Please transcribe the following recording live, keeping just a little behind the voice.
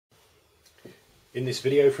In this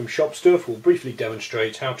video from Shop Stuff, we'll briefly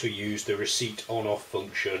demonstrate how to use the receipt on-off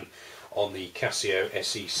function on the Casio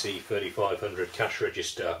SEC3500 cash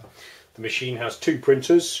register. The machine has two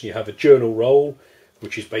printers. You have a journal roll,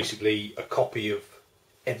 which is basically a copy of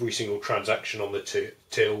every single transaction on the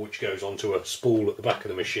till, which goes onto a spool at the back of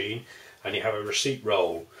the machine, and you have a receipt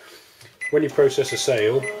roll. When you process a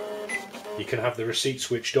sale, you can have the receipt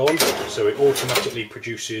switched on, so it automatically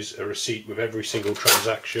produces a receipt with every single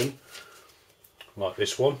transaction, like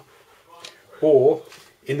this one. Or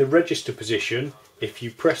in the register position, if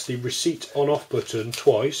you press the receipt on-off button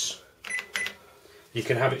twice, you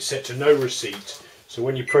can have it set to no receipt. So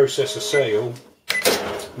when you process a sale,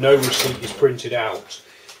 no receipt is printed out.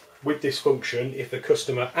 With this function, if the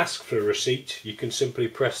customer asks for a receipt, you can simply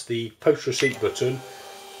press the post receipt button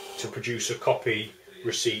to produce a copy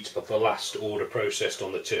receipt of the last order processed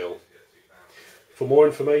on the till. For more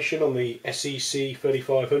information on the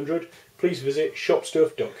SEC3500, please visit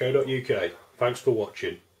shopstuff.co.uk. Thanks for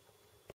watching.